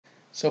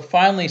So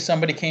finally,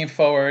 somebody came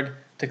forward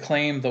to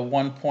claim the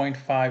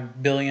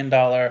 $1.5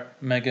 billion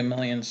Mega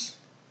Millions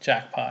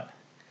jackpot.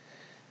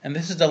 And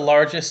this is the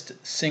largest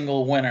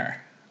single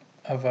winner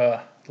of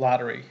a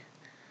lottery.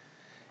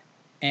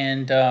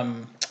 And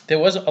there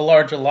was a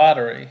larger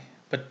lottery,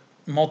 but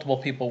multiple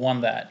people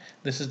won that.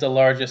 This is the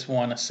largest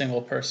one a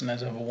single person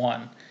has ever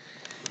won.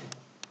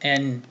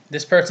 And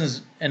this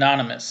person's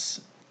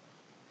anonymous.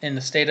 In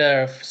the state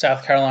of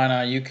South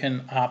Carolina, you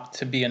can opt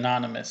to be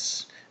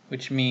anonymous,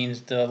 which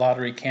means the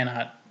lottery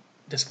cannot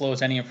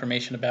disclose any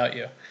information about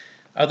you.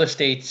 Other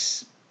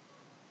states,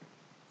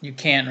 you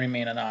can't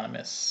remain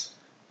anonymous.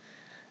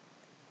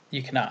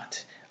 You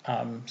cannot.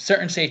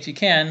 Certain states you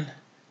can,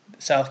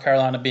 South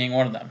Carolina being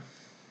one of them.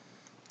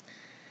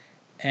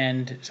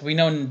 And so we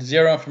know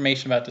zero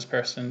information about this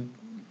person.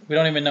 We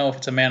don't even know if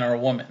it's a man or a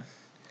woman.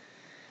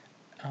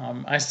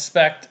 I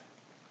suspect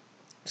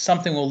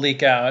something will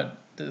leak out.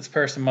 This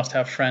person must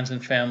have friends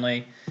and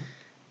family.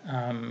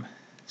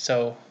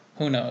 So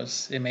who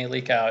knows? It may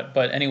leak out.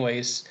 But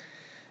anyways,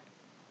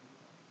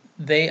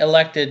 they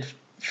elected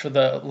for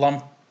the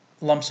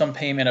lump sum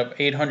payment of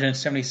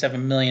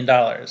 $877 million.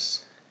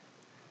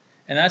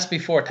 And that's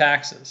before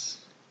taxes.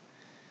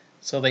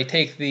 So they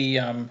take the,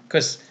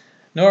 because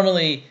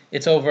normally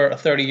it's over a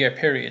 30-year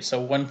period,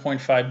 so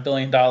 $1.5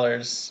 billion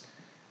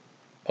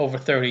over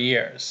 30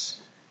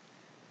 years.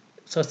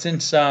 So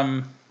since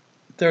 30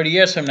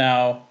 years from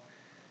now,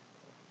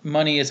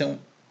 money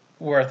isn't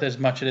worth as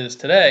much as it is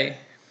today,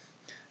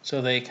 so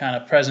they kind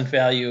of present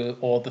value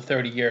all the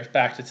 30 years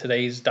back to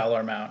today's dollar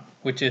amount,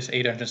 which is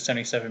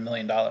 $877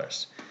 million.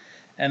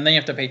 And then you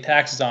have to pay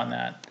taxes on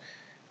that,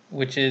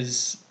 which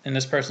is, in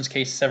this person's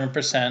case,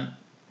 7%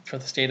 for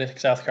the state of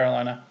South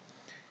Carolina,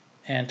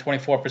 and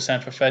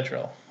 24% for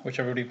federal, which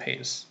everybody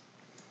pays.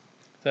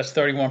 So that's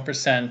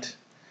 31%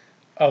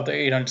 of the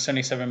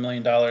 $877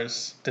 million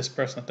this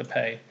person has to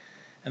pay,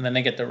 and then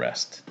they get the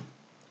rest,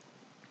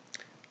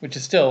 which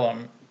is still,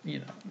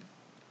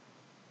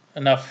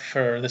 enough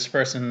for this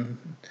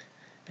person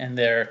and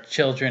their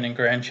children and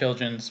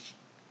grandchildren's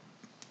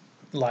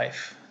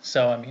life.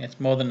 So, I mean, it's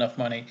more than enough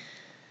money.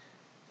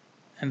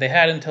 And they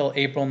had until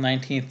April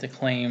 19th to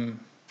claim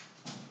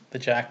the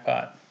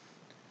jackpot.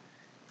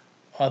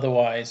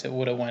 Otherwise, it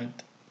would have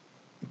went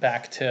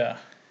back to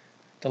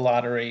the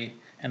lottery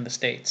and the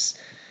states.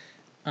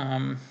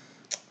 And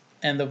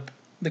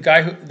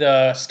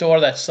the store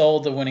that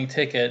sold the winning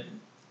ticket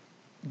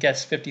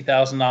gets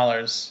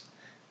 $50,000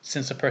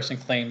 since the person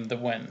claimed the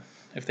win.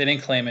 If they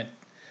didn't claim it,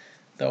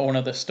 the owner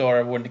of the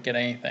store wouldn't get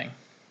anything.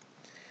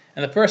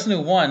 And the person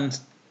who won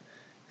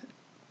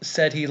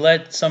said he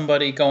let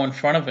somebody go in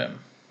front of him,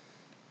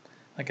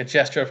 like a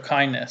gesture of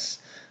kindness,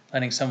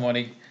 letting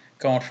somebody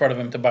go in front of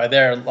him to buy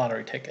their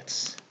lottery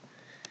tickets.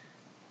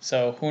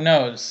 So who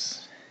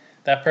knows?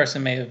 That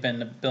person may have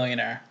been a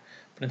billionaire,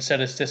 but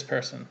instead it's this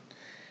person.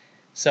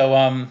 So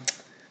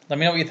let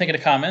me know what you think in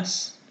the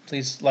comments.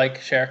 Please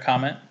like, share,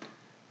 comment.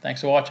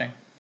 Thanks for watching.